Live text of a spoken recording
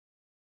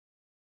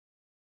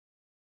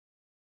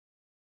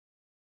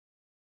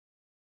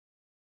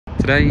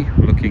Today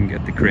we're looking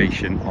at the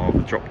creation of a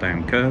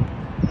drop-down curb.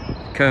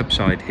 The curb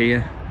side here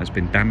has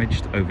been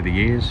damaged over the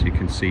years. You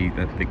can see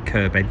that the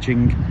curb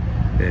edging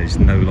is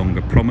no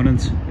longer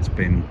prominent. It's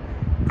been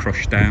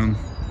crushed down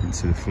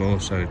into the floor,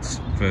 so it's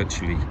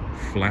virtually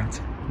flat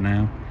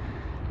now.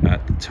 The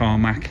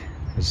tarmac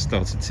has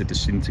started to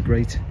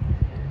disintegrate,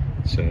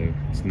 so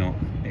it's not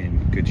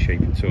in good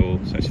shape at all.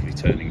 It's actually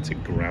turning to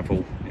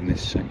gravel in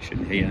this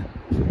section here,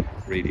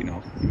 really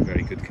not in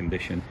very good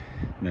condition.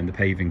 And then the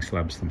paving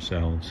slabs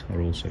themselves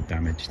are also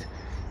damaged,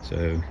 so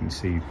you can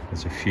see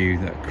there's a few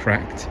that are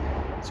cracked.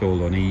 It's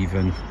all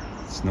uneven,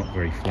 it's not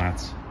very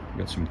flat. We've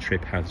got some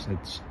trip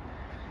hazards,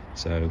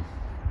 so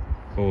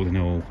all in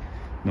all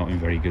not in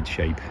very good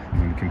shape.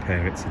 And when we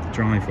compare it to the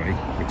driveway,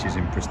 which is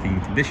in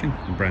pristine condition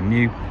and brand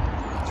new,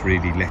 it's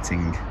really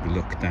letting the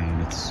look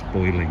down. It's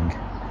spoiling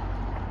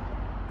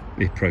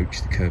the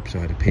approach, the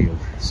curbside appeal.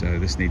 So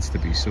this needs to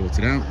be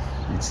sorted out.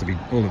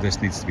 All of this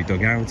needs to be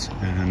dug out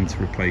and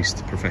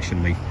replaced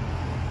professionally,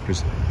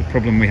 because the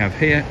problem we have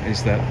here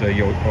is that there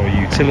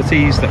are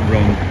utilities that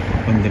run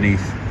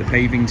underneath the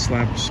paving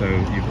slab. So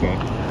you've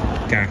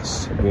got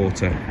gas,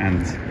 water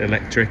and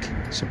electric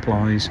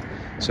supplies.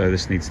 So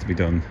this needs to be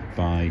done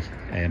by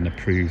an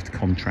approved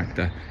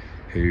contractor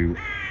who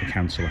the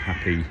council are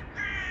happy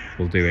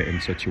will do it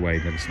in such a way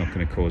that it's not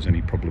going to cause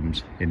any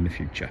problems in the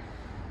future.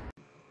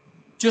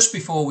 Just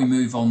before we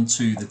move on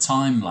to the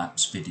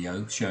time-lapse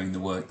video showing the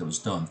work that was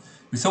done,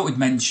 we thought we'd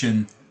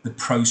mention the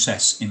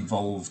process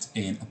involved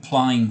in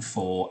applying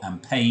for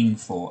and paying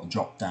for a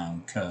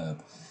drop-down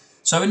curb.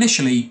 So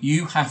initially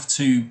you have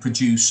to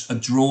produce a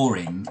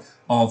drawing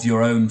of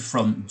your own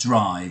front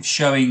drive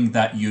showing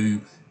that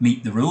you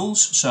meet the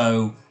rules.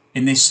 So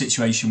in this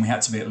situation we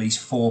had to be at least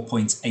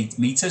 4.8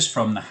 meters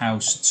from the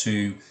house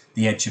to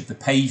the edge of the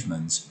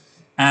pavement,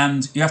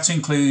 and you have to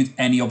include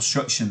any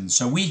obstructions.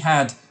 So we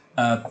had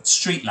a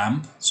street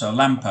lamp, so a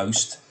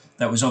lamppost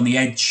that was on the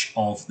edge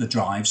of the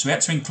drive, so we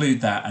had to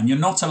include that, and you're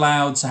not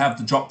allowed to have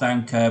the drop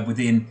down curb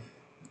within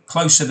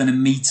closer than a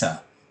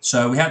meter,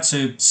 so we had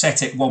to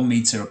set it 1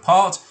 meter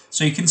apart.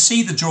 So you can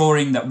see the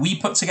drawing that we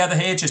put together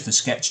here, just a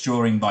sketch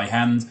drawing by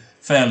hand,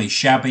 fairly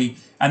shabby.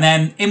 And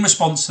then in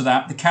response to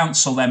that, the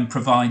council then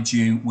provides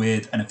you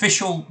with an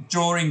official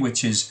drawing,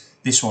 which is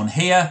this one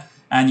here,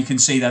 and you can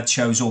see that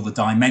shows all the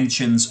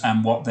dimensions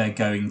and what they're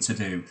going to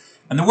do.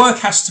 And the work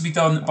has to be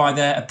done by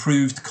their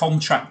approved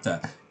contractor.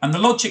 And the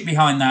logic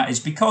behind that is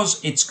because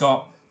it's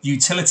got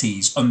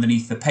utilities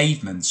underneath the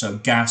pavement, so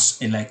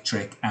gas,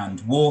 electric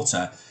and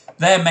water,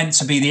 they're meant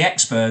to be the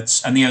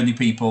experts and the only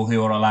people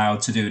who are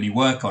allowed to do any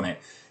work on it.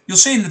 You'll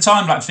see in the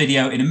time-lapse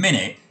video in a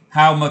minute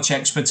how much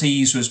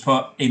expertise was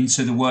put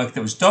into the work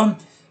that was done.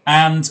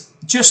 And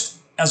just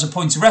as a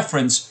point of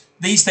reference,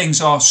 these things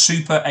are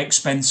super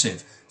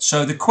expensive.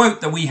 So the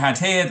quote that we had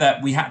here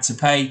that we had to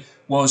pay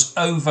was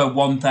over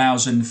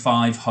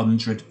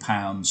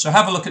 £1,500. So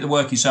have a look at the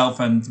work yourself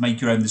and make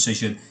your own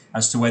decision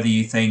as to whether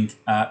you think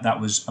that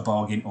was a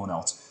bargain or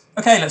not.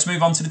 Okay, let's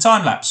move on to the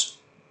time lapse.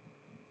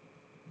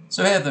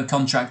 So here the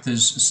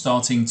contractors are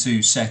starting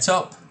to set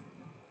up,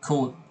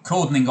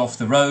 cordoning off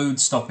the road,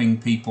 stopping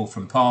people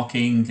from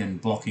parking and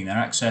blocking their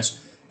access.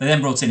 They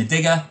then brought in a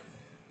digger,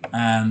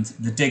 and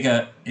the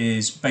digger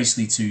is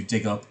basically to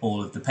dig up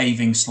all of the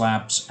paving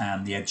slabs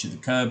and the edge of the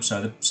curb. So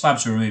the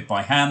slabs are removed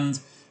by hand.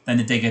 Then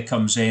the digger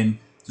comes in,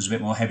 does a bit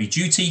more heavy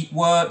duty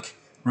work,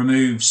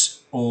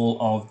 removes all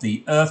of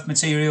the earth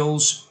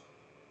materials.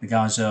 The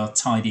guys are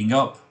tidying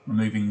up,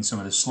 removing some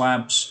of the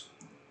slabs.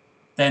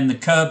 Then the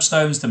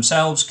curbstones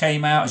themselves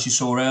came out. As you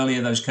saw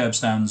earlier, those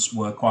curbstones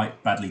were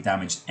quite badly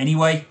damaged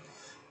anyway.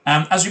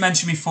 As we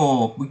mentioned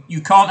before,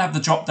 you can't have the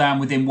drop down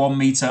within 1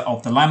 meter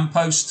of the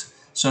lamppost.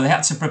 So they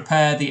had to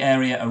prepare the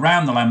area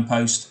around the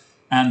lamppost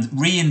and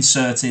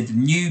reinserted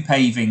new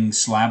paving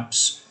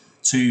slabs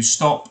to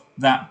stop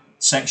that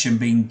section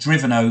being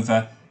driven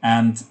over,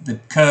 and the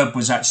curb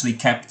was actually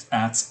kept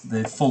at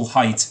the full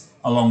height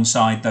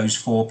alongside those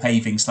 4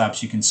 paving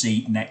slabs you can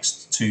see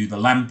next to the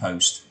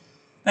lamppost.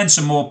 Then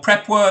some more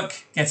prep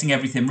work, getting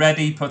everything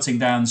ready, putting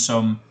down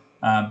some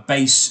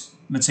base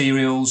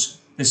materials.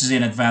 This is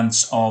in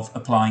advance of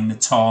applying the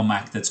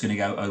tarmac that's going to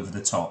go over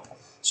the top.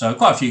 So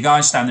quite a few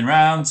guys standing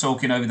around,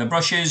 talking over the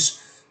brushes,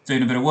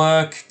 doing a bit of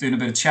work, doing a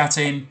bit of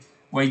chatting,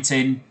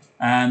 waiting.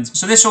 And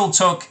so this all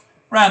took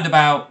around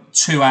about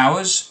 2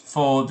 hours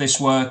for this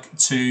work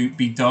to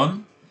be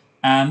done.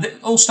 And it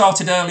all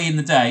started early in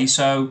the day,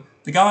 so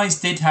the guys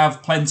did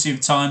have plenty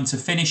of time to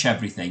finish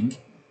everything.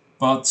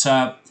 But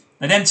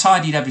they then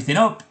tidied everything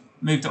up,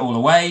 moved it all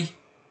away,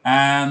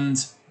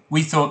 and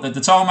we thought that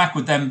the tarmac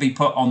would then be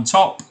put on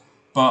top,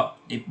 but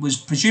it was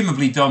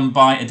presumably done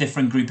by a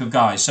different group of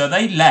guys. So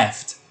they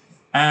left,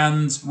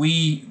 and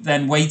we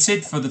then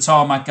waited for the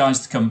tarmac guys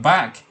to come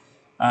back.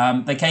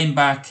 They came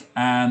back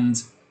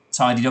and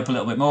tidied up a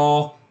little bit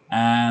more,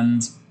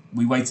 and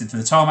we waited for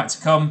the tarmac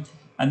to come.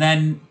 And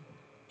then,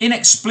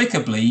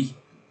 inexplicably,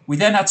 we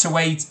then had to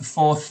wait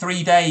for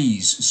 3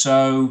 days.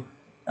 So,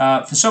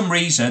 for some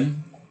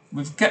reason,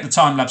 we've kept the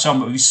time lapse on,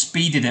 but we've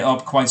speeded it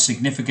up quite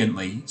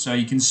significantly. So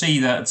you can see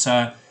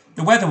that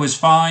The weather was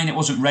fine, it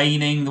wasn't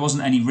raining, there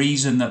wasn't any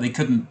reason that they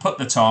couldn't put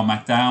the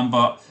tarmac down,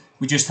 but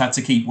we just had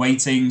to keep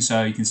waiting.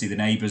 So you can see the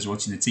neighbours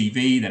watching the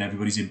TV, then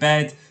everybody's in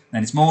bed,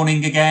 then it's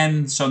morning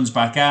again, sun's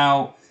back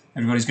out,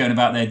 everybody's going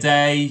about their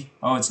day.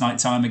 Oh, it's night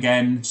time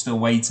again, still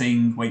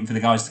waiting for the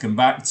guys to come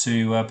back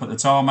to put the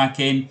tarmac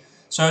in.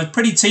 So it's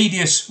pretty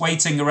tedious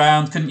waiting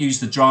around, couldn't use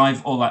the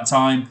drive all that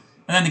time.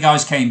 And then the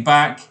guys came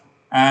back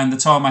and the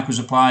tarmac was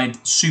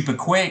applied super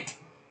quick.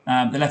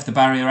 They left the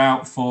barrier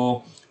out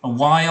for a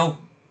while,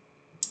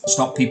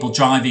 stopped people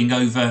driving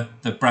over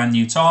the brand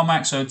new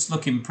tarmac, so it's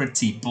looking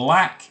pretty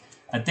black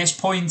at this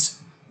point.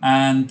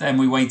 And then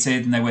we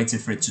waited, and they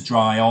waited for it to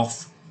dry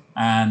off,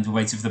 and we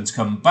waited for them to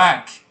come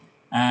back,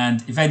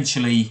 and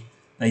eventually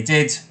they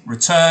did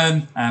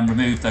return and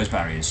remove those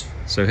barriers.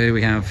 So here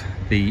we have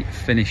the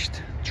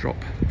finished drop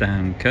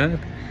down curb.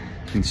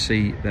 You can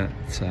see that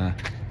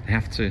they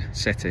have to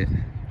set it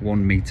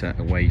 1 metre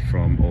away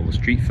from all the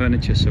street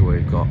furniture, so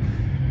we've got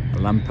a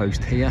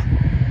lamppost here.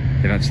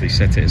 They've actually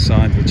set it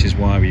aside, which is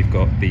why we've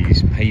got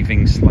these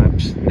paving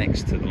slabs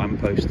next to the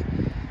lamppost,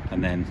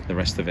 and then the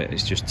rest of it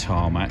is just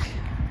tarmac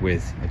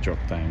with a drop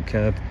down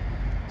curb.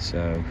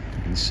 So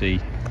you can see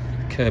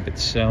the curb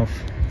itself.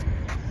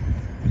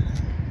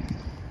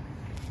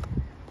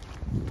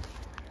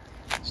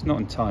 It's not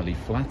entirely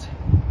flat,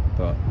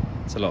 but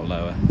it's a lot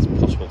lower. It's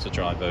possible to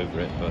drive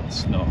over it, but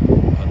it's not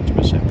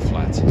 100%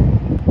 flat.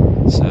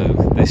 So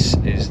this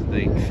is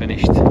the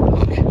finished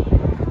look.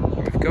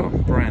 We've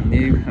got brand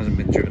new, hasn't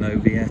been driven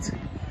over yet.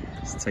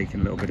 It's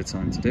taken a little bit of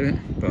time to do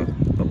it, but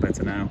a lot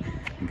better now,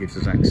 and gives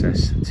us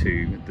access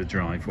to the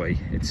driveway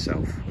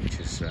itself, which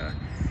is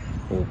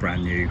all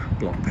brand new,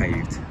 block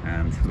paved,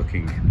 and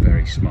looking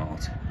very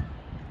smart.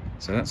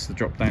 So that's the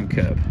drop down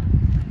curb.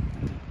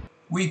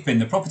 We've been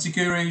the Property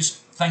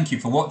Gurus. Thank you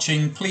for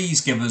watching.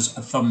 Please give us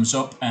a thumbs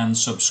up and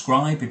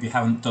subscribe if you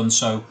haven't done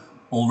so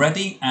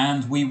already,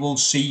 and we will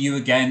see you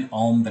again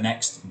on the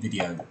next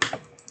video.